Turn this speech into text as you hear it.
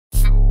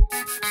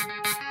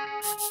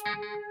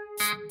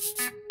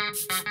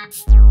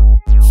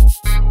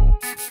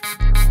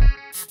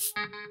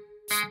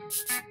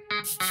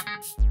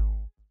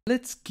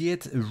Let's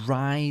get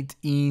right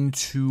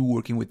into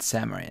working with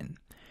Xamarin.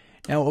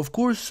 Now, of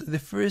course, the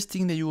first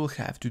thing that you will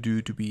have to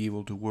do to be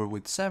able to work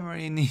with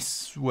Xamarin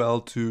is,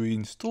 well, to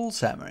install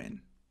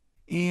Xamarin.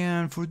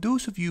 And for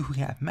those of you who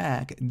have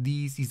Mac,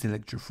 this is the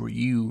lecture for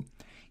you.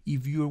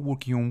 If you're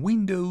working on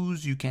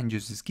Windows, you can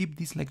just skip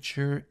this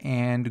lecture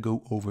and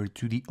go over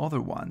to the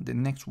other one, the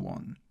next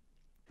one.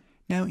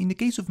 Now, in the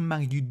case of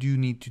Mac, you do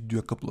need to do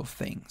a couple of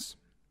things.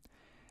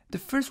 The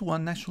first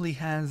one actually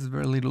has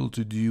very little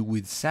to do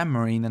with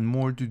Xamarin and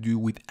more to do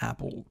with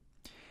Apple.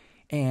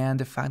 And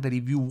the fact that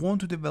if you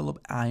want to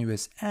develop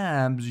iOS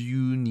apps,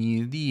 you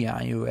need the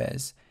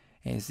iOS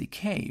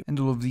SDK and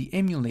all of the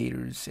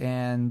emulators,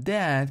 and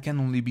that can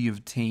only be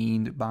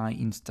obtained by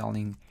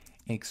installing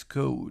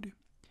Xcode.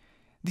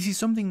 This is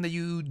something that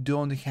you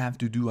don't have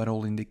to do at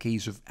all in the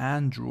case of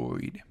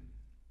Android,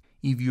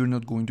 if you're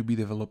not going to be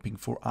developing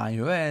for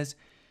iOS,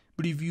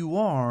 but if you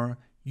are,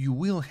 you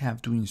will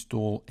have to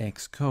install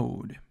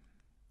Xcode.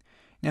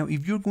 Now,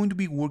 if you're going to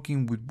be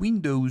working with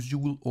Windows, you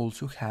will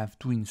also have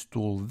to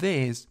install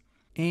this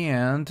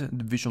and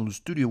the Visual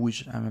Studio,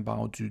 which I'm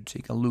about to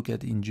take a look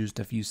at in just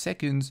a few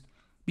seconds,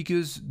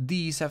 because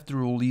this,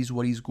 after all, is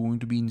what is going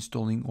to be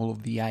installing all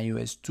of the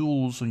iOS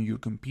tools on your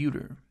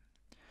computer.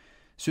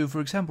 So,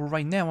 for example,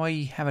 right now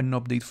I have an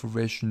update for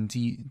version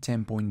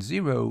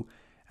 10.0.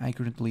 I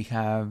currently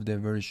have the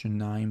version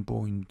 9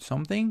 point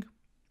something,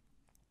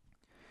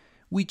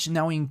 which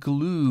now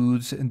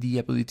includes the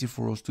ability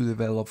for us to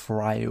develop for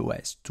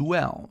iOS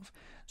 12.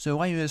 So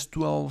iOS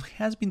 12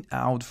 has been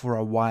out for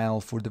a while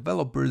for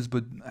developers,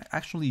 but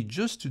actually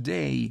just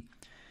today,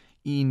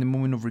 in the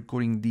moment of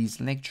recording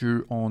this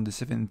lecture on the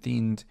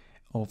 17th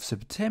of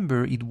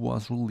September, it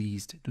was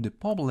released to the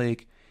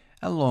public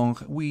along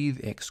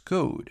with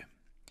Xcode.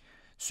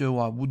 So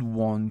I would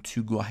want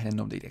to go ahead and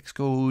update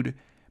Xcode,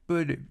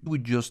 but we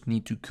just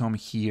need to come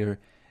here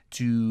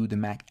to the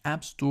Mac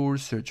App Store,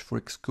 search for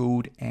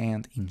Xcode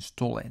and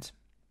install it.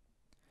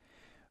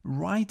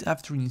 Right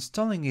after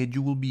installing it,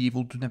 you will be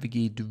able to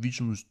navigate to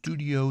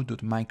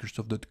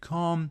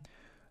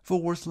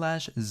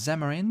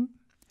visualstudio.microsoft.com/Xamarin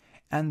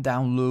and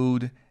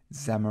download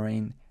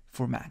Xamarin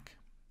for Mac.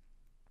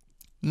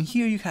 In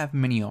here you have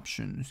many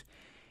options,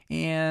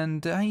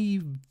 and I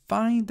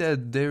find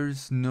that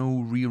there's no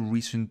real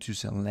reason to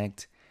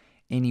select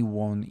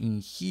anyone in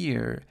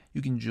here.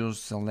 You can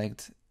just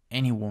select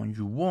anyone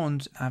you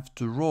want.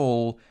 After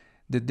all,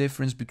 the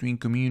difference between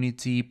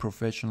community,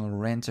 professional,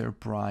 or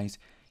enterprise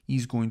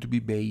is going to be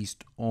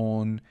based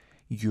on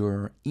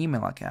your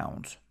email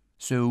account.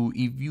 So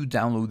if you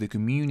download the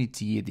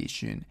community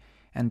edition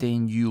and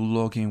then you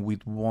log in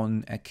with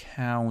one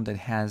account that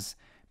has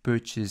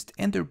purchased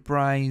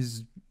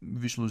enterprise,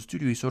 Visual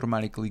Studio is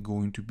automatically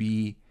going to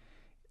be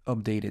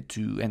updated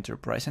to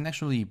enterprise, and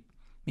actually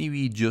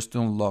maybe it just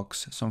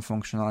unlocks some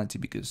functionality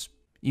because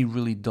it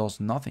really does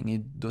nothing.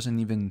 It doesn't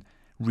even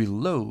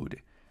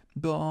reload.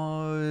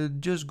 But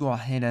just go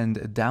ahead and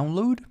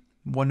download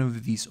one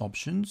of these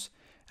options.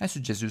 I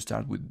suggest you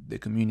start with the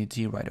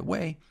community right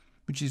away,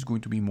 which is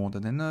going to be more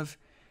than enough,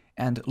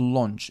 and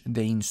launch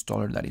the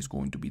installer that is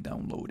going to be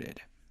downloaded.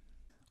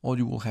 All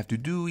you will have to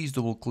do is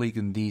double click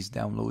on this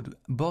download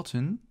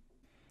button,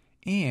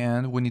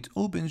 and when it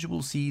opens you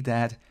will see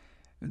that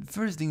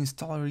first the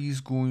installer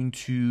is going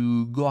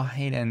to go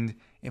ahead and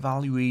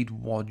evaluate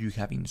what you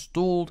have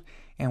installed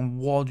and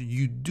what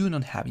you do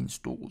not have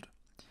installed.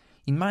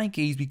 In my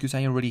case, because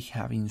I already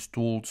have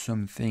installed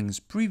some things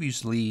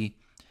previously,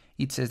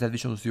 it says that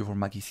Visual Studio for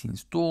Mac is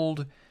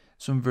installed,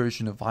 some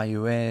version of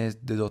iOS,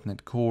 the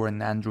 .NET Core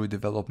and Android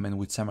development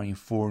with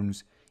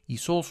Xamarin.Forms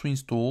is also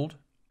installed.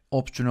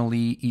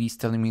 Optionally, it is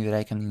telling me that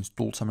I can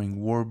install Xamarin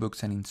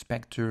Workbooks and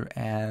Inspector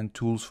and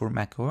tools for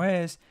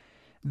macOS.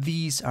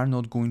 These are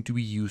not going to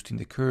be used in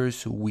the course,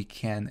 so we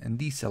can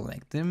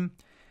deselect them.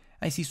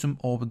 I see some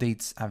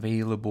updates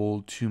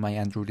available to my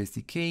Android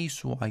SDK,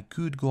 so I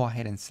could go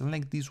ahead and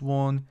select this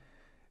one.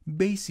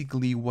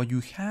 Basically, what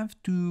you have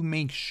to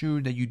make sure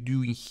that you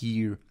do in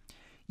here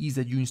is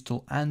that you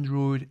install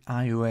Android,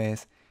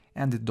 iOS,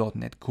 and the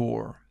 .NET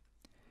Core.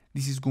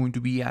 This is going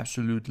to be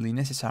absolutely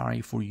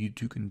necessary for you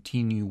to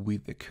continue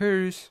with the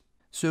course,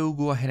 so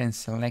go ahead and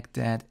select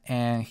that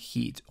and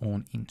hit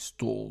on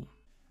install.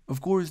 Of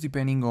course,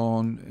 depending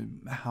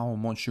on how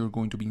much you're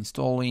going to be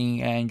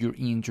installing and your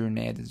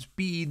internet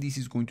speed, this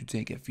is going to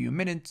take a few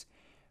minutes,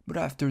 but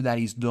after that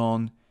is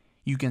done,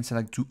 you can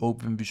select to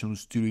open Visual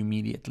Studio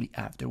immediately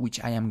after, which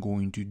I am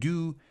going to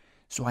do,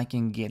 so I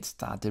can get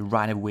started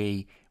right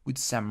away with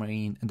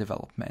Xamarin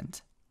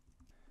development.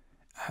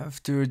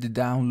 After the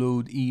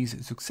download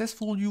is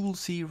successful, you will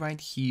see right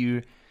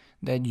here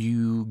that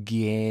you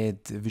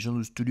get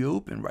Visual Studio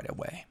open right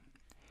away.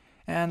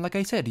 And like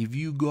I said, if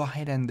you go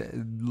ahead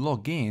and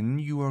log in,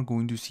 you are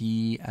going to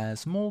see a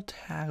small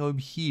tag up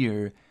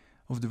here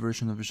of the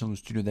version of Visual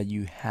Studio that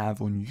you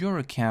have on your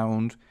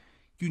account.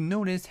 You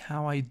noticed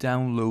how I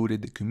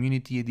downloaded the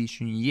community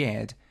edition,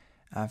 yet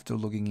After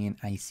logging in,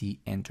 I see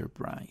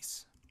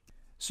Enterprise.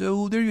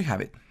 So there you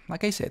have it.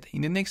 Like I said,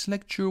 in the next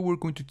lecture, we're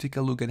going to take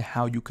a look at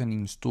how you can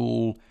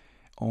install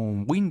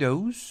on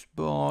Windows,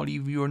 but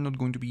if you are not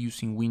going to be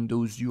using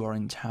Windows, you are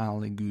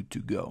entirely good to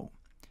go.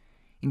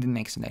 In the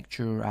next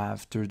lecture,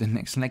 after the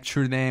next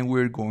lecture, then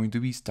we're going to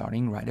be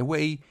starting right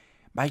away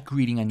by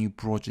creating a new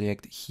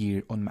project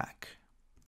here on Mac.